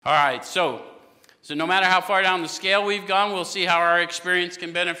All right, so no matter how far down the scale we've gone, we'll see how our experience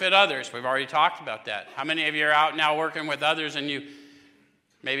can benefit others. We've already talked about that. How many of you are out now working with others and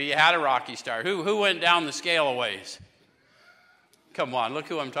maybe you had a rocky start? Who went down the scale a ways? Come on, look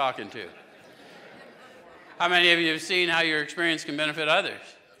who I'm talking to. How many of you have seen how your experience can benefit others?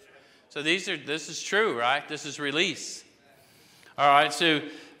 So this is true, right? This is release. All right, so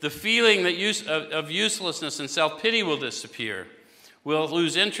the feeling of uselessness and self-pity will disappear. We'll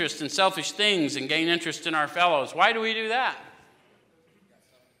lose interest in selfish things and gain interest in our fellows. Why do we do that?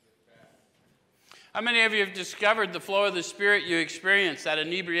 How many of you have discovered the flow of the Spirit you experience, that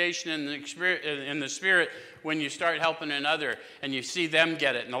inebriation in the Spirit when you start helping another and you see them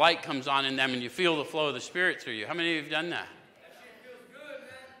get it and the light comes on in them and you feel the flow of the Spirit through you? How many of you have done that?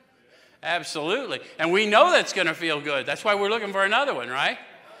 Absolutely. And we know that's going to feel good. That's why we're looking for another one, right?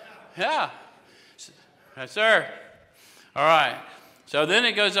 Yeah. Yes, sir. All right. So then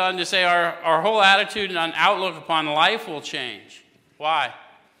it goes on to say our whole attitude and outlook upon life will change. Why?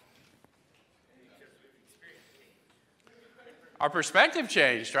 Our perspective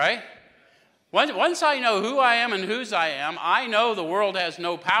changed, right? Once I know who I am and whose I am, I know the world has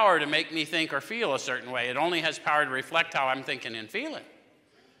no power to make me think or feel a certain way. It only has power to reflect how I'm thinking and feeling.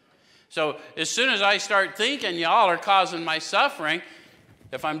 So as soon as I start thinking y'all are causing my suffering,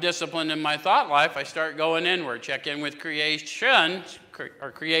 if I'm disciplined in my thought life, I start going inward. Check in with creation, or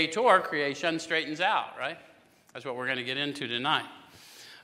creator. Creation straightens out, right? That's what we're going to get into tonight.